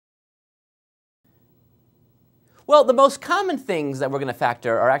Well, the most common things that we're going to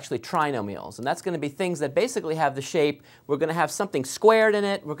factor are actually trinomials, and that's going to be things that basically have the shape, we're going to have something squared in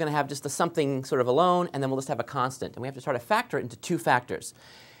it, we're going to have just a something sort of alone, and then we'll just have a constant, and we have to try to factor it into two factors.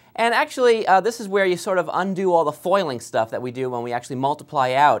 And actually, this is where you sort of undo all the foiling stuff that we do when we actually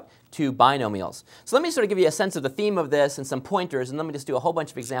multiply out two binomials. So let me sort of give you a sense of the theme of this and some pointers, and let me just do a whole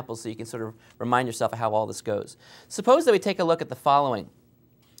bunch of examples so you can sort of remind yourself of how all this goes. Suppose that we take a look at the following.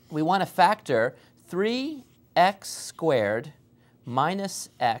 We want to factor 3x squared minus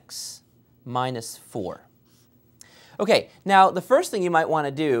x minus 4. Okay, now the first thing you might want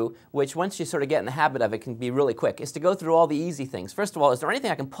to do, which once you sort of get in the habit of it can be really quick, is to go through all the easy things. First of all, is there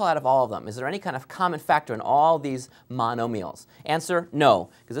anything I can pull out of all of them? Is there any kind of common factor in all these monomials? Answer, no,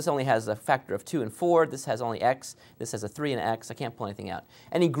 because this only has a factor of 2 and 4, this has only x, this has a 3 and x, I can't pull anything out.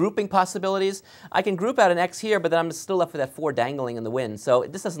 Any grouping possibilities? I can group out an x here, but then I'm still left with that 4 dangling in the wind, so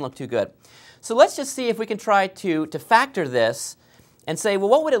this doesn't look too good. So let's just see if we can try to factor this and say, well,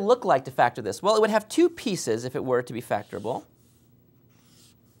 what would it look like to factor this? Well, it would have two pieces if it were to be factorable.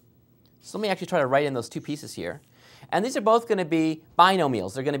 So let me actually try to write in those two pieces here. And these are both going to be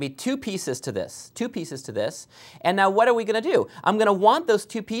binomials. They're going to be two pieces to this. And now what are we going to do? I'm going to want those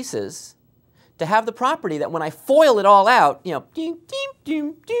two pieces to have the property that when I FOIL it all out, you know,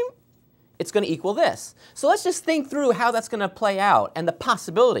 it's going to equal this. So let's just think through how that's going to play out and the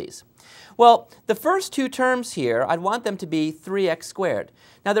possibilities. Well, the first two terms here, I'd want them to be 3x squared.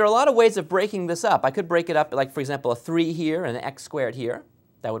 Now, there are a lot of ways of breaking this up. I could break it up, like, for example, a 3 here and an x squared here.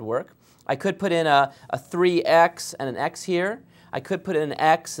 That would work. I could put in a 3x and an x here. I could put in an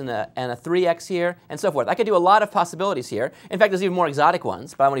x and a 3x here, and so forth. I could do a lot of possibilities here. In fact, there's even more exotic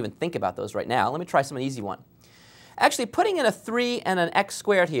ones, but I won't even think about those right now. Let me try some easy one. Actually, putting in a 3 and an x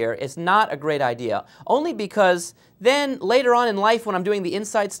squared here is not a great idea, only because then later on in life when I'm doing the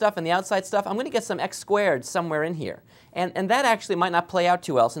inside stuff and the outside stuff, I'm going to get some x squared somewhere in here. And that actually might not play out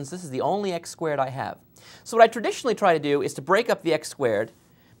too well since this is the only x squared I have. So what I traditionally try to do is to break up the x squared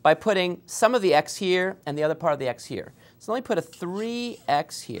by putting some of the x here and the other part of the x here. So let me put a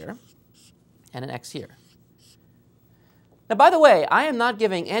 3x here and an x here. Now, by the way, I am not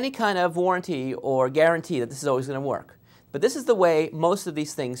giving any kind of warranty or guarantee that this is always going to work. But this is the way most of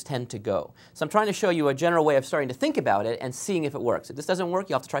these things tend to go. So I'm trying to show you a general way of starting to think about it and seeing if it works. If this doesn't work,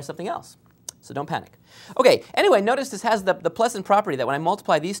 you'll have to try something else. So don't panic. Okay, anyway, notice this has the pleasant property that when I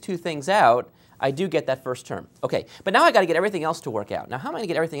multiply these two things out, I do get that first term. Okay, but now I've got to get everything else to work out. Now, how am I going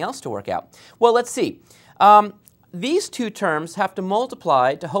to get everything else to work out? Well, let's see. These two terms have to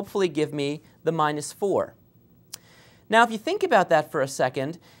multiply to hopefully give me the minus 4. Now, if you think about that for a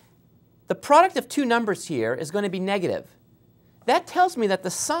second, the product of two numbers here is going to be negative. That tells me that the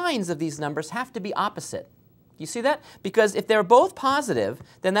signs of these numbers have to be opposite. You see that? Because if they're both positive,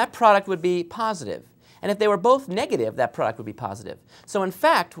 then that product would be positive. And if they were both negative, that product would be positive. So in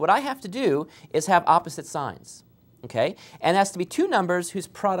fact, what I have to do is have opposite signs. Okay? And it has to be two numbers whose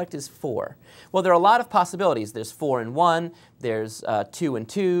product is 4. Well, there are a lot of possibilities. There's 4 and 1, there's 2 and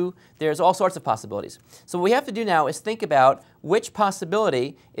 2, there's all sorts of possibilities. So what we have to do now is think about which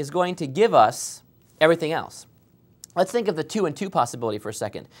possibility is going to give us everything else. Let's think of the 2 and 2 possibility for a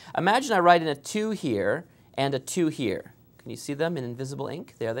second. Imagine I write in a 2 here and a 2 here. Can you see them in invisible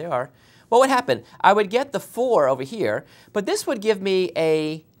ink? There they are. What would happen? I would get the 4 over here, but this would give me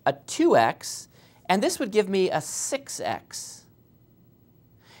a 2x, and this would give me a 6x.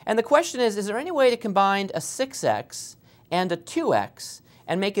 And the question is there any way to combine a 6x and a 2x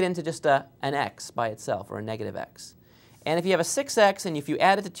and make it into just an x by itself, or a negative x? And if you have a 6x and if you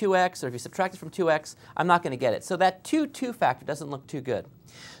add it to 2x, or if you subtract it from 2x, I'm not going to get it. So that 2 factor doesn't look too good.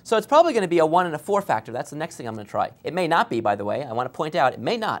 So it's probably going to be a 1 and a 4 factor. That's the next thing I'm going to try. It may not be, by the way. I want to point out, it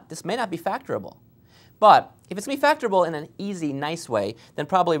may not. This may not be factorable. But if it's going to be factorable in an easy, nice way, then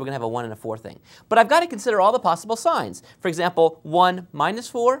probably we're going to have a 1 and a 4 thing. But I've got to consider all the possible signs. For example, 1 minus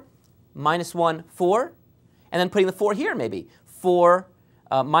 4, minus 1, 4, and then putting the 4 here maybe. 4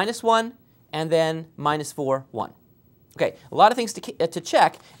 minus 1, and then minus 4, 1. Okay, a lot of things to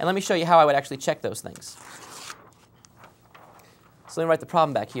check, and let me show you how I would actually check those things. So let me write the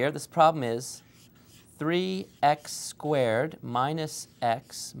problem back here. This problem is 3x squared minus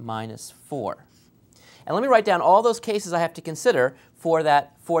x minus 4. And let me write down all those cases I have to consider for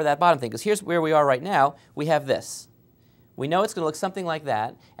that bottom thing, because here's where we are right now. We have this. We know it's going to look something like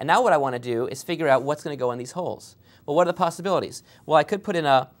that, and now what I want to do is figure out what's going to go in these holes. Well, what are the possibilities? Well, I could put in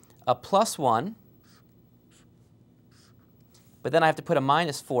a plus 1, but then I have to put a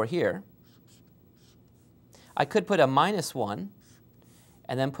minus 4 here. I could put a minus 1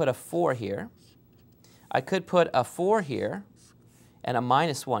 and then put a 4 here. I could put a 4 here and a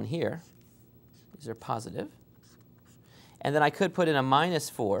minus 1 here. These are positive. and then I could put in a minus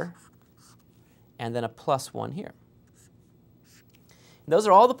 4, and then a plus 1 here. And those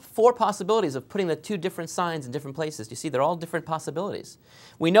are all the 4 possibilities of putting the 2 different signs in different places. You see, they're all different possibilities.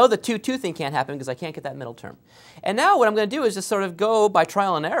 We know the 2, 2 thing can't happen because I can't get that middle term. And now what I'm going to do is just sort of go by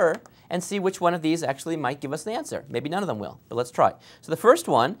trial and error and see which one of these actually might give us the answer. Maybe none of them will, but let's try. So the first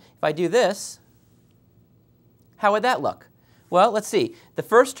one, if I do this, how would that look? Well, let's see. The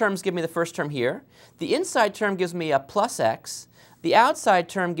first terms give me the first term here. The inside term gives me a plus x. The outside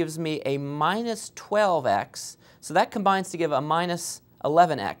term gives me a minus 12x. So that combines to give a minus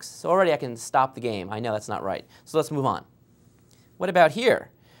 11x. So already I can stop the game. I know that's not right. So let's move on. What about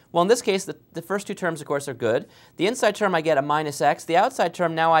here? Well, in this case, the first 2 terms, of course, are good. The inside term, I get a minus x. The outside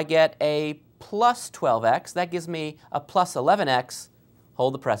term, now I get a plus 12x. That gives me a plus 11x.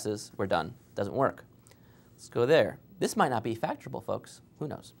 Hold the presses. We're done. Doesn't work. Let's go there. This might not be factorable, folks. Who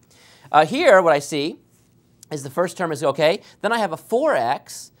knows? Here, what I see is the first term is OK. Then I have a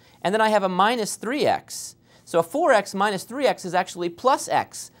 4x, and then I have a minus 3x. So a 4x minus 3x is actually plus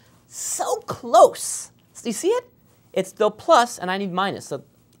x. So close. Do you see it? It's still plus, and I need minus. So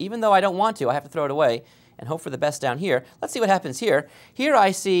even though I don't want to, I have to throw it away and hope for the best down here. Let's see what happens here. Here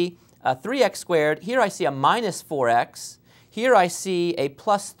I see a 3x squared. Here I see a minus 4x. Here I see a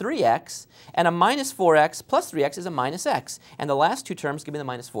plus 3x, and a minus 4x plus 3x is a minus x. And the last 2 terms give me the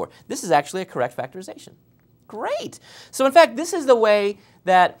minus 4. This is actually a correct factorization. Great. So in fact, this is the way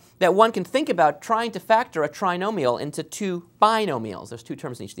that one can think about trying to factor a trinomial into 2 binomials. There's 2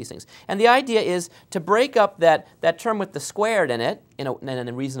 terms in each of these things. And the idea is to break up that term with the squared in it in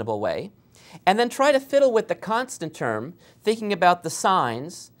a reasonable way, and then try to fiddle with the constant term, thinking about the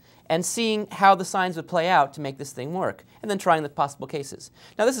signs, and seeing how the signs would play out to make this thing work, and then trying the possible cases.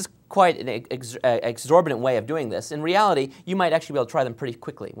 Now, this is quite an exorbitant way of doing this. In reality, you might actually be able to try them pretty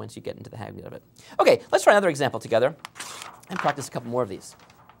quickly once you get into the hang of it. OK, let's try another example together and practice a couple more of these.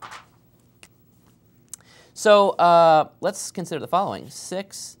 So let's consider the following.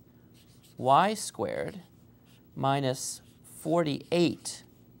 6y squared minus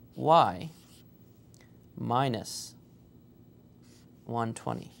 48y minus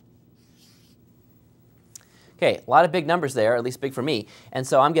 120. OK, a lot of big numbers there, at least big for me. And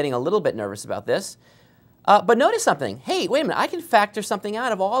so I'm getting a little bit nervous about this. But notice something. Hey, wait a minute. I can factor something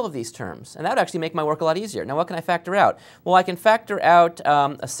out of all of these terms. And that would actually make my work a lot easier. Now, what can I factor out? Well, I can factor out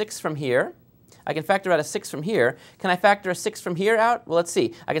a 6 from here. I can factor out a 6 from here. Can I factor a 6 from here out? Well, let's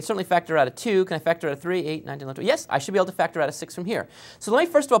see. I can certainly factor out a 2. Can I factor out a 3, 8, 9, 10, 11, 12? Yes, I should be able to factor out a 6 from here. So let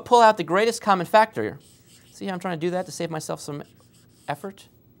me first of all pull out the greatest common factor. See how I'm trying to do that to save myself some effort?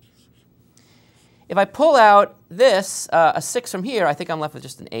 If I pull out this, a 6 from here, I think I'm left with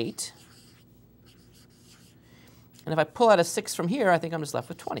just an 8. And if I pull out a 6 from here, I think I'm just left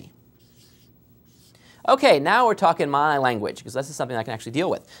with 20. OK, now we're talking my language, because this is something I can actually deal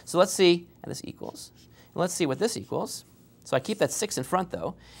with. So let's see, and this equals. And let's see what this equals. So I keep that 6 in front,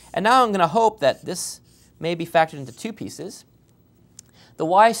 though. And now I'm going to hope that this may be factored into 2 pieces. The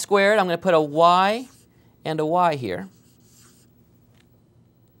y squared, I'm going to put a y and a y here.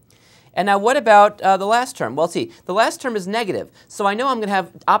 And now what about the last term? Well, see, the last term is negative, so I know I'm going to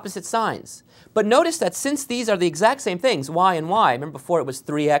have opposite signs. But notice that since these are the exact same things, y and y, remember before it was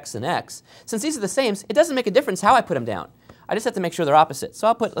 3x and x, since these are the same, it doesn't make a difference how I put them down. I just have to make sure they're opposite. So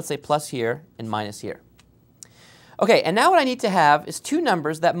I'll put, let's say, plus here and minus here. OK, and now what I need to have is 2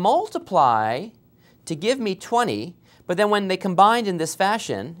 numbers that multiply to give me 20, but then when they combined in this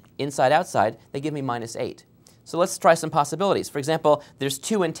fashion, inside, outside, they give me minus 8. So let's try some possibilities. For example, there's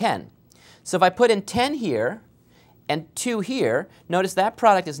 2 and 10. So if I put in 10 here and 2 here, notice that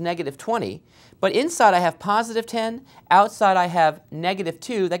product is negative 20. But inside I have positive 10. Outside I have negative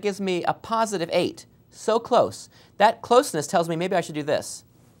 2. That gives me a positive 8. So close. That closeness tells me maybe I should do this.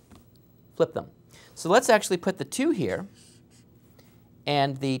 Flip them. So let's actually put the 2 here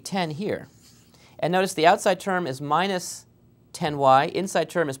and the 10 here. And notice the outside term is minus 10y. Inside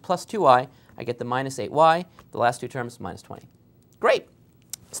term is plus 2y. I get the minus 8y. The last 2 terms, minus 20. Great.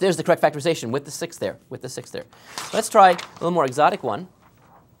 So there's the correct factorization with the 6 there, with the 6 there. Let's try a little more exotic one.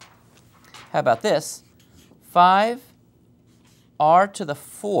 How about this? 5r to the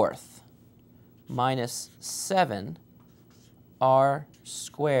 4th minus 7r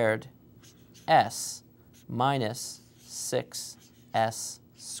squared s minus 6s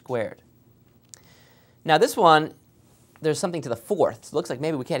squared. Now this one, there's something to the 4th. So it looks like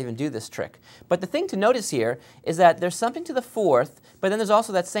maybe we can't even do this trick. But the thing to notice here is that there's something to the 4th, but then there's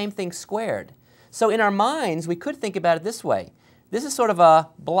also that same thing squared. So in our minds, we could think about it this way. This is sort of a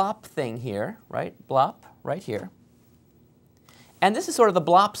blop thing here, right? Blop, right here. And this is sort of the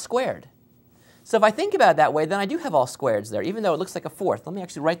blop squared. So if I think about it that way, then I do have all squareds there, even though it looks like a fourth. Let me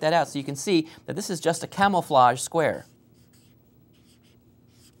actually write that out so you can see that this is just a camouflage square.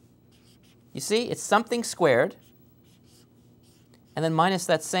 You see, it's something squared, and then minus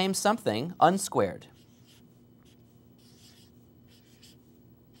that same something unsquared.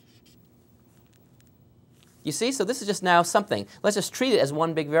 You see, so this is just now something. Let's just treat it as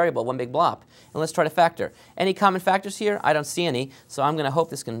one big variable, one big blob, and let's try to factor. Any common factors here? I don't see any, so I'm going to hope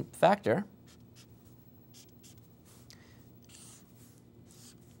this can factor.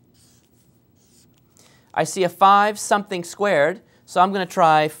 I see a 5 something squared, so I'm going to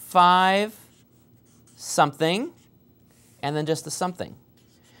try 5 something, and then just the something.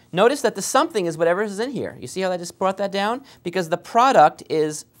 Notice that the something is whatever is in here. You see how I just brought that down? Because the product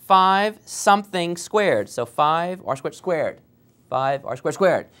is 5 something squared. So 5 r squared squared. 5 r squared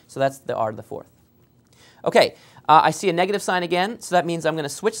squared. So that's the r to the fourth. Okay, I see a negative sign again, so that means I'm going to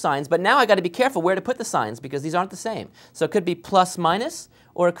switch signs. But now I've got to be careful where to put the signs because these aren't the same. So it could be plus minus,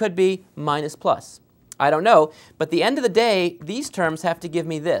 or it could be minus plus. I don't know, but at the end of the day, these terms have to give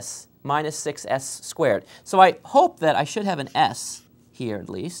me this, minus 6s squared. So I hope that I should have an s here at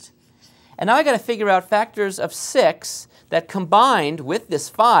least. And now I've got to figure out factors of 6 that combined with this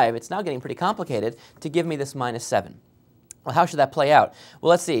 5, it's now getting pretty complicated, to give me this minus 7. Well, how should that play out?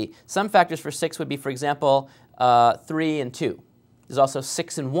 Well, let's see. Some factors for 6 would be, for example, 3 and 2. There's also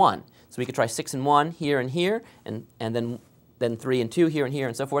 6 and 1. So we could try 6 and 1 here, and then 3 and 2 here,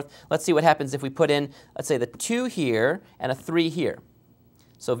 and so forth. Let's see what happens if we put in, let's say, the 2 here and a 3 here.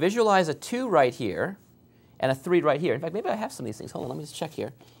 So visualize a 2 right here and a 3 right here. In fact, maybe I have some of these things. Hold on, let me just check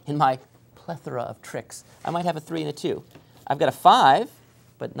here. In my plethora of tricks, I might have a 3 and a 2. I've got a 5,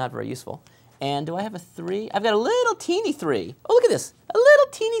 but not very useful. And do I have a 3? I've got a little teeny 3. Oh, look at this, a little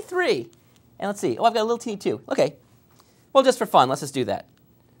teeny 3. And let's see, oh, I've got a little teeny 2. Okay, well, just for fun, let's just do that.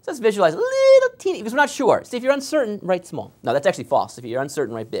 So let's visualize a little teeny, because we're not sure. See, if you're uncertain, write small. No, that's actually false. If you're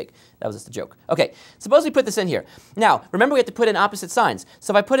uncertain, write big. That was just a joke. Okay, suppose we put this in here. Now, remember we have to put in opposite signs.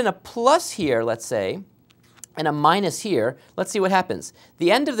 So if I put in a plus here, let's say, and a minus here, let's see what happens.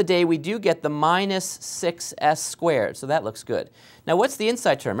 The end of the day, we do get the minus 6s squared, so that looks good. Now, what's the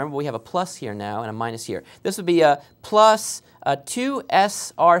inside term? Remember, we have a plus here now and a minus here. This would be a plus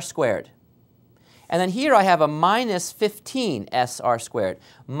 2sr squared. And then here I have a minus 15sr squared.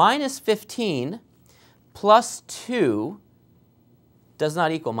 Minus 15 plus 2 does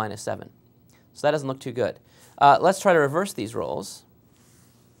not equal minus 7. So that doesn't look too good. Let's try to reverse these roles.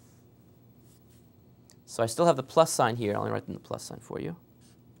 So I still have the plus sign here. I'll only write in the plus sign for you.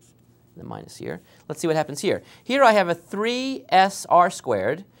 The minus here. Let's see what happens here. Here I have a 3sr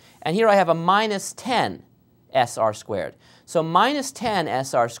squared, and here I have a minus 10sr squared. So minus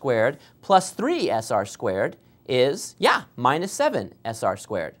 10sr squared plus 3sr squared is, yeah, minus 7sr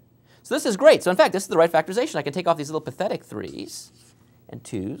squared. So this is great. So in fact, this is the right factorization. I can take off these little pathetic 3s and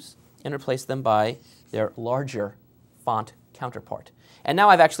 2s and replace them by their larger font counterpart. And now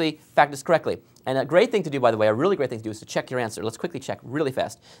I've actually factored this correctly. And a great thing to do, by the way, a really great thing to do is to check your answer. Let's quickly check really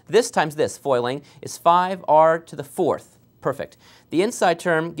fast. This times this, foiling, is 5r to the fourth. Perfect. The inside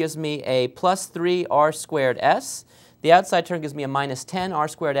term gives me a plus 3r squared s. The outside term gives me a minus 10r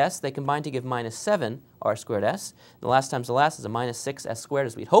squared s. They combine to give minus 7r squared s. The last times the last is a minus 6s squared,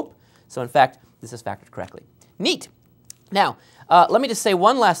 as we'd hope. So in fact, this is factored correctly. Neat. Now, let me just say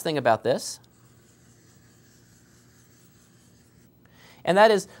one last thing about this. And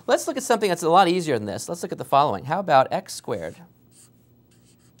that is, let's look at something that's a lot easier than this. Let's look at the following. How about x squared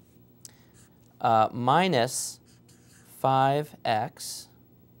minus 5x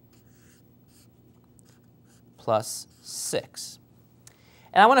plus 6.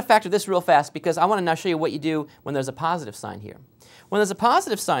 And I want to factor this real fast because I want to now show you what you do when there's a positive sign here. When there's a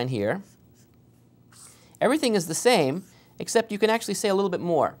positive sign here, everything is the same, except you can actually say a little bit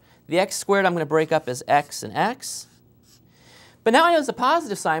more. The x squared I'm going to break up as x and x. But now I know there's a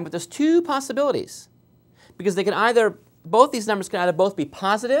positive sign, but there's two possibilities. Because they can either, both these numbers can either both be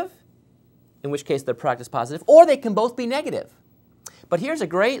positive, in which case their product is positive, or they can both be negative. But here's a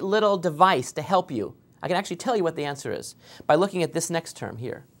great little device to help you. I can actually tell you what the answer is by looking at this next term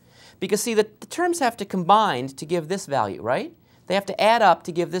here. Because see, the terms have to combine to give this value, right? They have to add up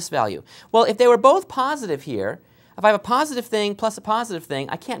to give this value. Well, if they were both positive here, if I have a positive thing plus a positive thing,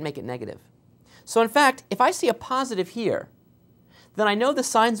 I can't make it negative. So in fact, if I see a positive here, then I know the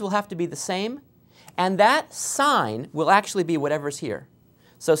signs will have to be the same, and that sign will actually be whatever's here.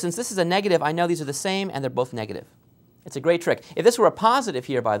 So since this is a negative, I know these are the same, and they're both negative. It's a great trick. If this were a positive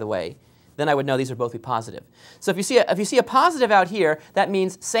here, by the way, then I would know these are both be positive. So if you see a positive out here, that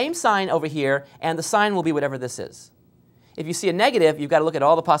means same sign over here, and the sign will be whatever this is. If you see a negative, you've got to look at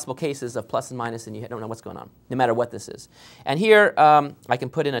all the possible cases of plus and minus, and you don't know what's going on, no matter what this is. And here, I can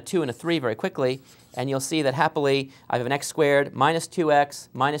put in a 2 and a 3 very quickly, and you'll see that happily I have an x squared minus 2x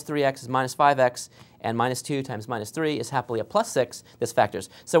minus 3x is minus 5x, and minus 2 times minus 3 is happily a plus 6. This factors.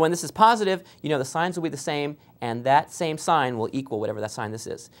 So when this is positive, you know the signs will be the same, and that same sign will equal whatever that sign this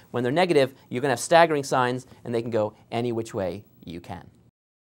is. When they're negative, you're going to have staggering signs, and they can go any which way you can.